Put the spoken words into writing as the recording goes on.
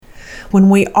when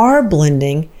we are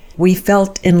blending, we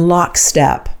felt in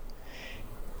lockstep.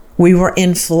 We were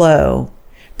in flow.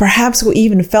 Perhaps we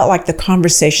even felt like the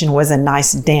conversation was a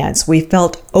nice dance. We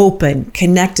felt open,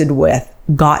 connected with,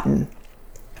 gotten.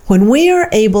 When we are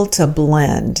able to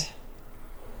blend,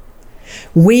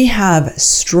 we have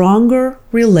stronger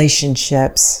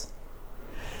relationships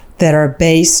that are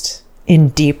based in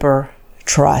deeper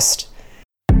trust.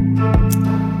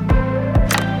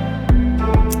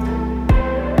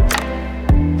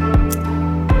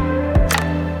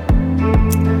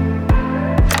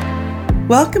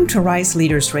 Welcome to Rise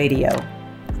Leaders Radio.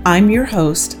 I'm your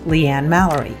host, Leanne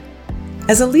Mallory.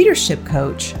 As a leadership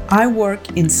coach, I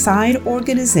work inside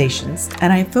organizations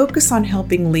and I focus on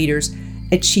helping leaders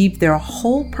achieve their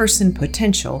whole person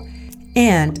potential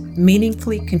and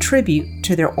meaningfully contribute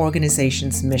to their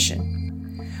organization's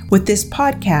mission. With this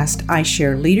podcast, I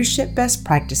share leadership best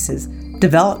practices,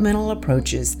 developmental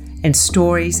approaches, and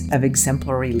stories of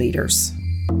exemplary leaders.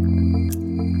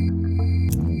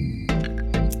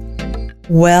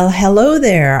 Well, hello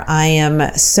there. I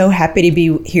am so happy to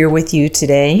be here with you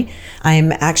today.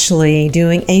 I'm actually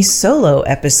doing a solo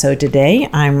episode today.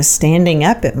 I'm standing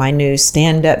up at my new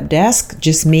stand-up desk,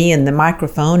 just me and the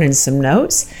microphone and some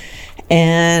notes.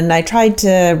 And I tried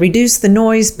to reduce the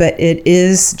noise, but it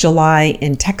is July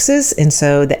in Texas, and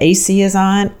so the AC is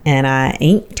on, and I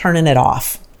ain't turning it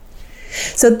off.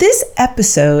 So this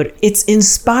episode, it's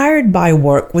inspired by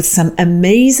work with some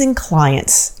amazing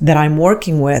clients that I'm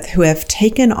working with who have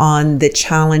taken on the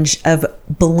challenge of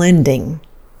blending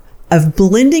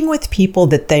with people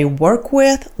that they work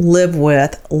with, live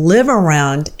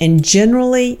around, and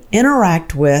generally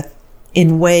interact with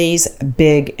in ways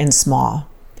big and small.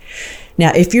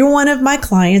 Now, if you're one of my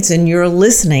clients and you're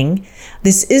listening,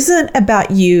 this isn't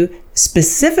about you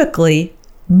specifically,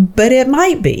 but it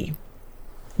might be.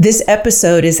 This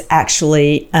episode is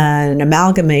actually an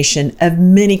amalgamation of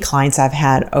many clients I've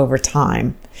had over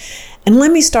time. And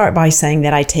let me start by saying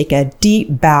that I take a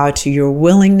deep bow to your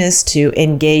willingness to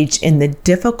engage in the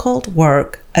difficult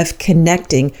work of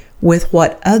connecting with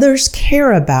what others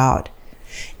care about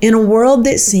in a world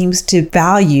that seems to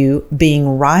value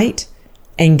being right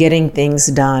and getting things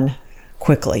done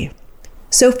quickly.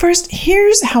 So first,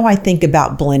 here's how I think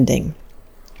about blending.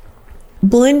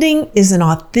 Blending is an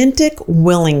authentic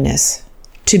willingness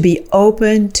to be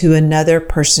open to another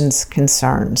person's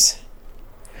concerns,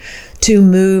 to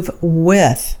move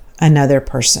with another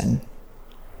person,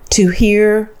 to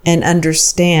hear and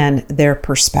understand their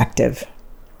perspective.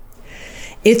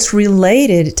 It's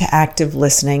related to active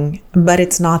listening, but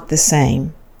it's not the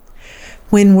same.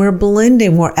 When we're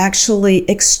blending, we're actually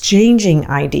exchanging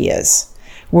ideas.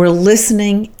 We're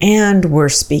listening and we're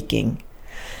speaking.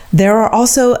 There are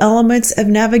also elements of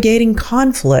navigating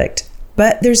conflict,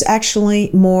 but there's actually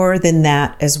more than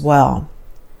that as well.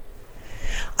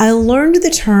 I learned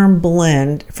the term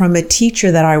blend from a teacher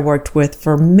that I worked with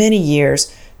for many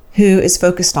years who is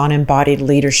focused on embodied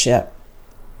leadership.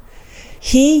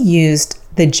 He used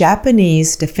the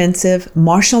Japanese defensive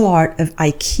martial art of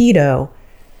Aikido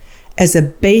as a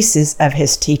basis of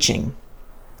his teaching.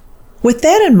 With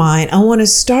that in mind, I want to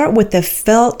start with the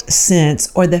felt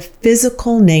sense or the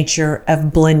physical nature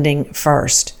of blending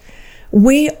first.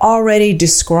 We already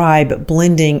describe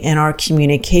blending in our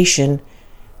communication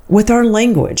with our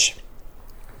language.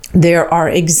 There are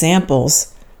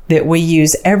examples that we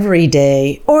use every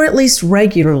day, or at least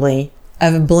regularly,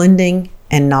 of blending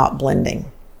and not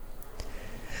blending.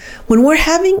 When we're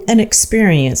having an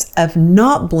experience of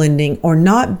not blending or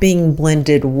not being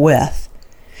blended with,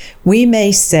 we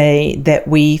may say that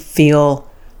we feel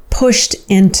pushed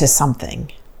into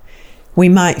something. We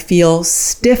might feel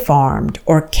stiff-armed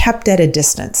or kept at a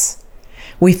distance.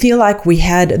 We feel like we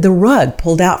had the rug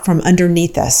pulled out from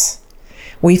underneath us.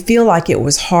 We feel like it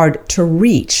was hard to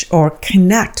reach or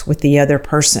connect with the other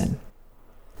person.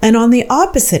 And on the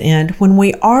opposite end, when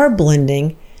we are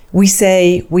blending, we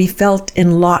say we felt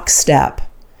in lockstep.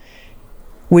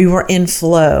 We were in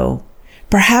flow.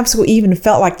 Perhaps we even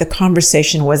felt like the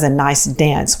conversation was a nice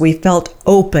dance. We felt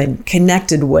open,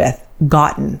 connected with,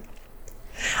 gotten.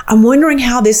 I'm wondering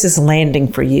how this is landing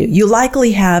for you. You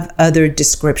likely have other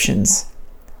descriptions.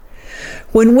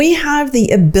 When we have the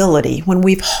ability, when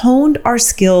we've honed our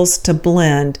skills to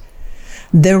blend,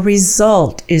 the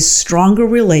result is stronger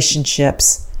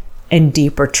relationships and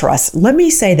deeper trust. Let me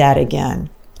say that again.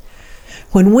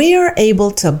 When we are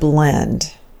able to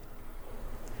blend,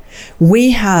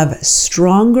 we have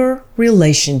stronger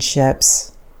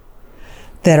relationships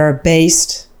that are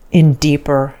based in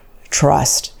deeper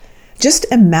trust. Just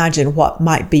imagine what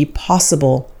might be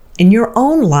possible in your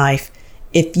own life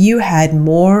if you had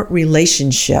more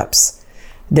relationships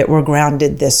that we're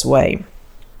grounded this way.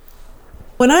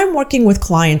 When I'm working with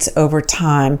clients over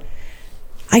time,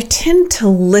 I tend to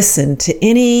listen to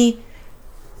any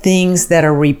things that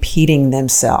are repeating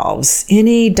themselves,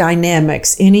 any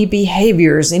dynamics, any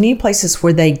behaviors, any places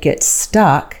where they get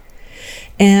stuck.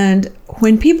 And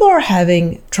when people are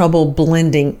having trouble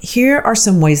blending, here are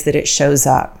some ways that it shows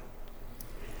up.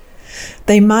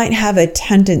 They might have a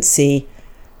tendency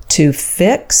to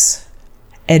fix,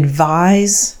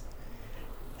 advise,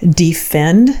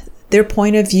 defend their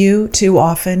point of view too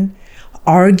often,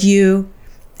 argue,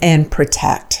 and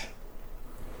protect.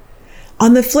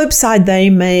 On the flip side, they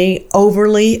may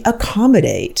overly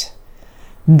accommodate.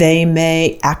 They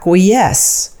may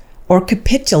acquiesce or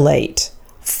capitulate,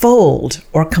 fold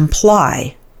or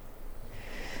comply.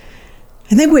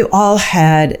 I think we've all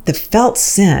had the felt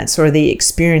sense or the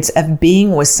experience of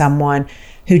being with someone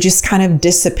who just kind of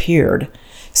disappeared.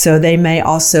 So they may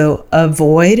also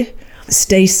avoid,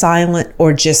 stay silent,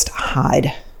 or just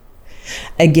hide.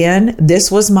 Again,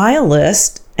 this was my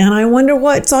list, and I wonder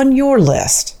what's on your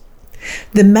list.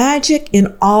 The magic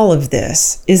in all of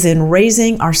this is in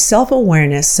raising our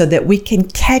self-awareness so that we can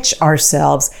catch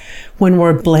ourselves when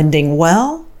we're blending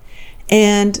well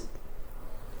and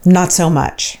not so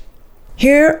much.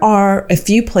 Here are a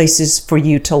few places for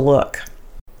you to look.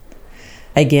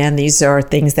 Again, these are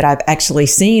things that I've actually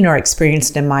seen or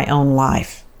experienced in my own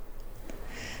life.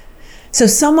 So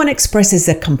someone expresses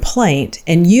a complaint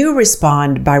and you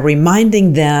respond by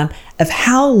reminding them of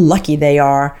how lucky they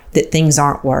are that things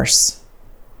aren't worse.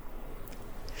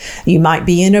 You might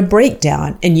be in a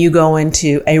breakdown and you go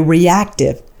into a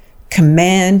reactive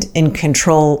command and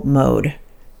control mode.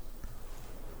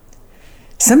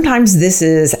 Sometimes this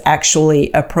is actually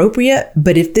appropriate,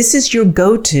 but if this is your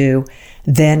go-to,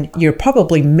 then you're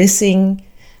probably missing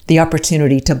the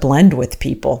opportunity to blend with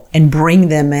people and bring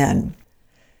them in.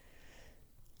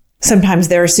 Sometimes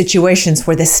there are situations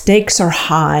where the stakes are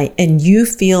high and you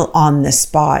feel on the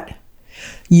spot.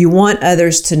 You want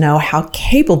others to know how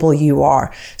capable you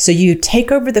are, so you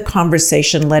take over the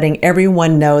conversation, letting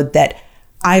everyone know that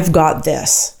I've got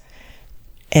this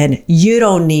and you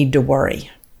don't need to worry.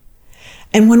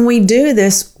 And when we do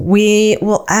this, we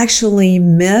will actually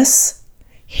miss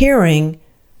hearing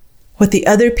what the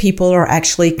other people are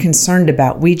actually concerned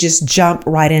about. We just jump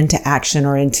right into action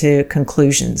or into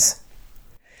conclusions.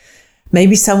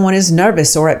 Maybe someone is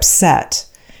nervous or upset,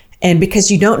 and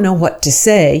because you don't know what to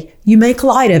say, you make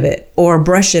light of it or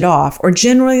brush it off, or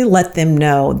generally let them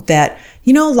know that,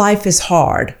 life is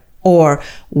hard, or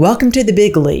welcome to the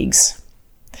big leagues.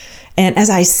 And as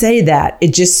I say that,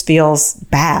 it just feels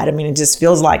bad. It just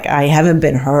feels like I haven't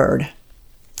been heard.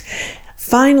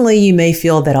 Finally, you may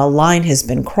feel that a line has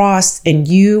been crossed and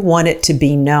you want it to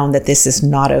be known that this is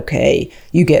not okay.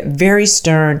 You get very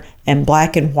stern and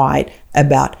black and white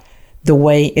about the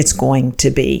way it's going to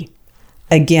be.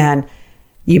 Again,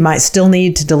 you might still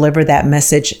need to deliver that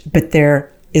message, but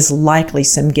there is likely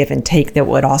some give and take that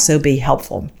would also be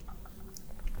helpful.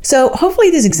 So hopefully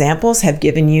these examples have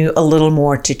given you a little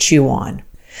more to chew on.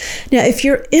 Now, if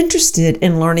you're interested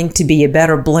in learning to be a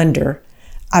better blender,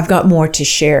 I've got more to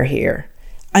share here.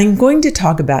 I'm going to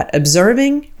talk about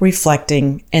observing,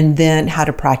 reflecting, and then how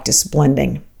to practice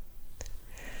blending.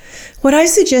 What I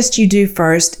suggest you do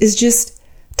first is just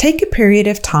take a period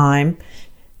of time,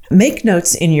 make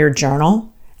notes in your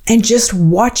journal, and just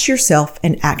watch yourself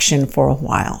in action for a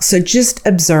while. So just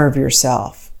observe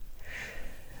yourself.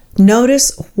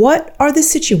 Notice what are the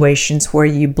situations where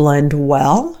you blend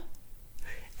well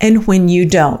and when you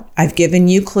don't. I've given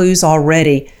you clues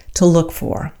already to look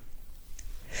for.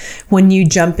 When you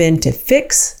jump in to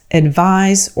fix,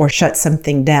 advise, or shut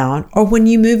something down, or when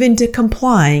you move into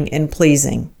complying and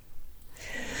pleasing.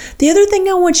 The other thing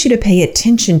I want you to pay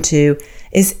attention to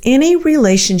is any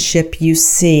relationship you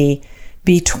see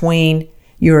between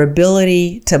your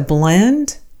ability to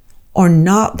blend or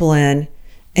not blend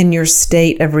and your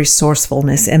state of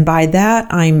resourcefulness. And by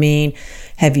that, I mean,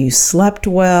 have you slept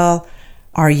well?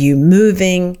 Are you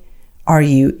moving? Are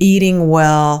you eating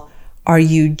well? Are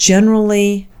you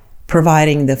generally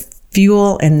providing the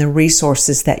fuel and the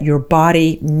resources that your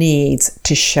body needs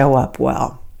to show up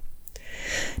well?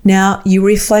 Now, you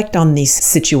reflect on these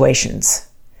situations.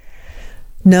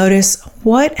 Notice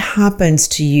what happens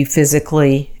to you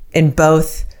physically in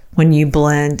both when you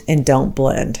blend and don't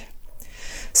blend.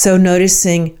 So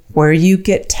noticing where you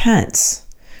get tense.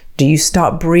 Do you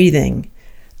stop breathing?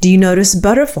 Do you notice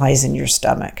butterflies in your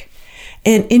stomach?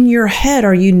 And in your head,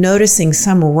 are you noticing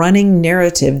some running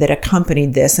narrative that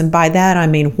accompanied this? And by that, I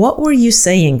mean, what were you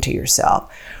saying to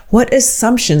yourself? What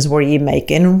assumptions were you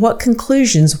making? And what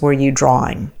conclusions were you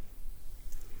drawing?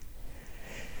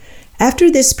 After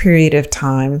this period of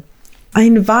time, I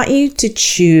invite you to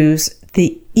choose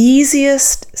the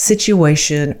easiest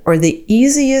situation or the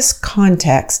easiest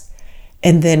context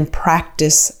and then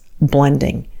practice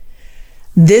blending.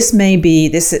 This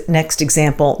next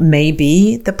example may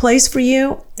be the place for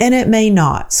you, and it may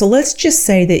not. So let's just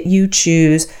say that you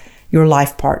choose your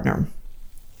life partner.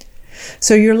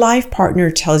 So your life partner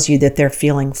tells you that they're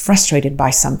feeling frustrated by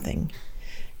something.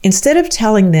 Instead of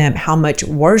telling them how much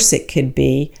worse it could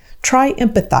be, try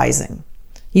empathizing.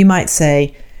 You might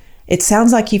say, "It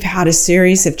sounds like you've had a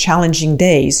series of challenging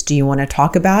days. Do you want to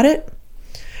talk about it?"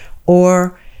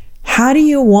 Or, "How do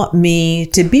you want me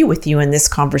to be with you in this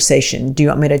conversation? Do you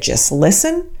want me to just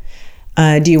listen?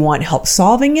 Do you want help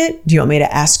solving it? Do you want me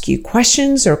to ask you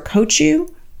questions or coach you?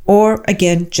 Or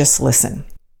again, just listen."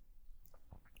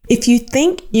 If you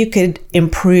think you could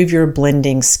improve your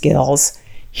blending skills,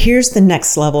 here's the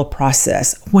next level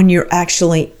process. When you're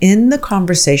actually in the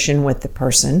conversation with the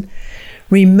person,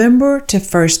 remember to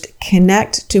first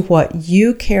connect to what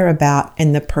you care about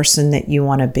and the person that you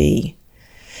want to be.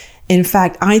 In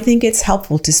fact, I think it's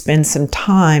helpful to spend some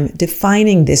time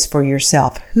defining this for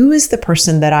yourself. Who is the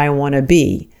person that I want to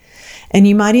be? And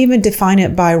you might even define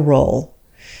it by role.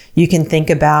 You can think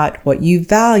about what you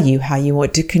value, how you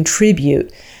want to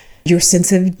contribute, your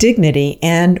sense of dignity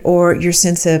and or your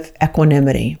sense of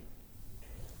equanimity.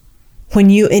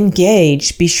 When you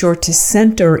engage, be sure to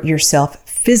center yourself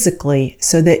physically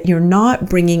so that you're not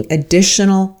bringing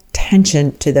additional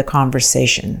tension to the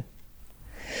conversation.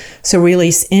 So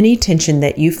release any tension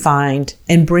that you find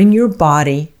and bring your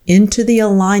body into the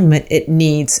alignment it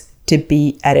needs to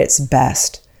be at its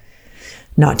best.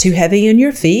 Not too heavy in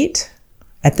your feet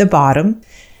at the bottom,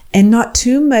 and not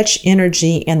too much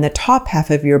energy in the top half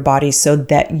of your body so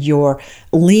that you're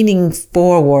leaning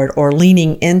forward or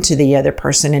leaning into the other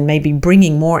person and maybe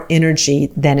bringing more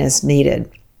energy than is needed.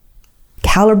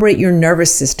 Calibrate your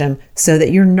nervous system so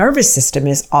that your nervous system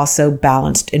is also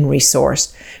balanced and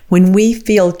resourced. When we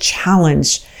feel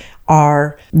challenged,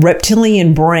 our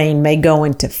reptilian brain may go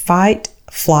into fight,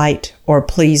 flight, or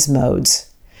please modes.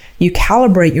 You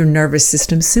calibrate your nervous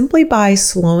system simply by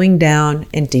slowing down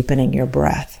and deepening your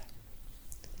breath.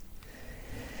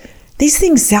 These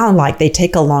things sound like they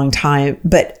take a long time,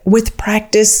 but with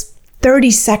practice,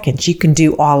 30 seconds, you can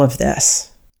do all of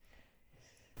this.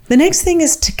 The next thing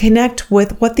is to connect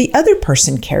with what the other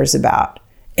person cares about.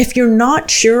 If you're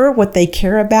not sure what they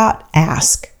care about,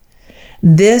 ask.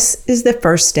 This is the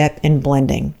first step in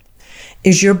blending.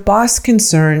 Is your boss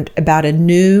concerned about a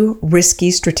new, risky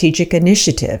strategic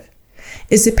initiative?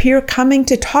 Is a peer coming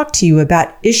to talk to you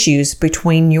about issues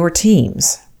between your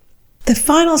teams? The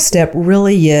final step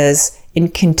really is in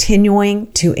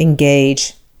continuing to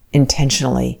engage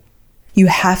intentionally. You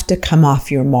have to come off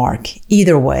your mark.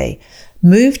 Either way,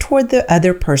 move toward the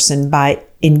other person by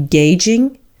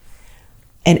engaging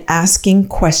and asking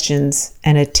questions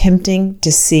and attempting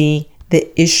to see the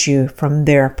issue from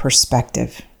their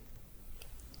perspective.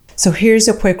 So here's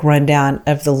a quick rundown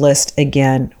of the list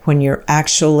again when you're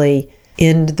actually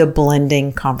in the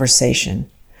blending conversation.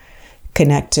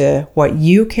 Connect to what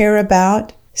you care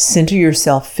about, center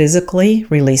yourself physically,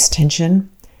 release tension,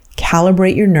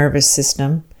 calibrate your nervous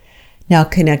system. Now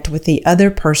connect with the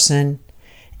other person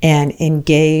and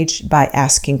engage by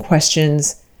asking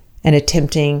questions and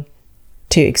attempting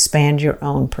to expand your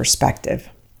own perspective.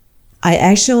 I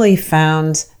actually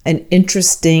found an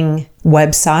interesting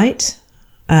website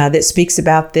that speaks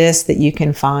about this that you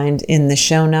can find in the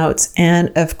show notes.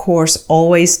 And of course,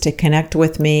 always to connect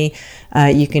with me,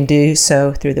 you can do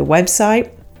so through the website,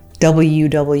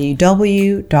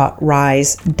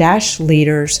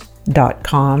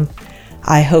 www.rise-leaders.com.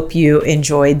 I hope you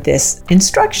enjoyed this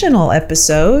instructional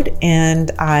episode,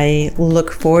 and I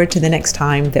look forward to the next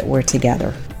time that we're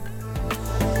together.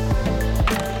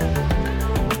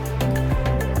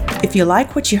 If you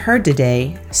like what you heard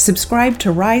today, subscribe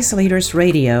to Rise Leaders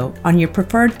Radio on your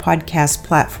preferred podcast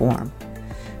platform.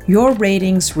 Your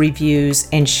ratings, reviews,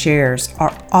 and shares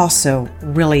are also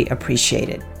really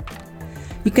appreciated.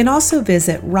 You can also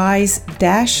visit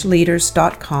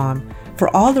rise-leaders.com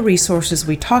for all the resources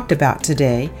we talked about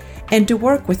today and to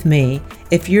work with me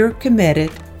if you're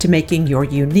committed to making your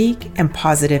unique and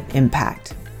positive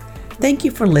impact. Thank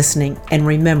you for listening, and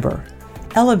remember,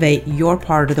 elevate your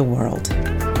part of the world.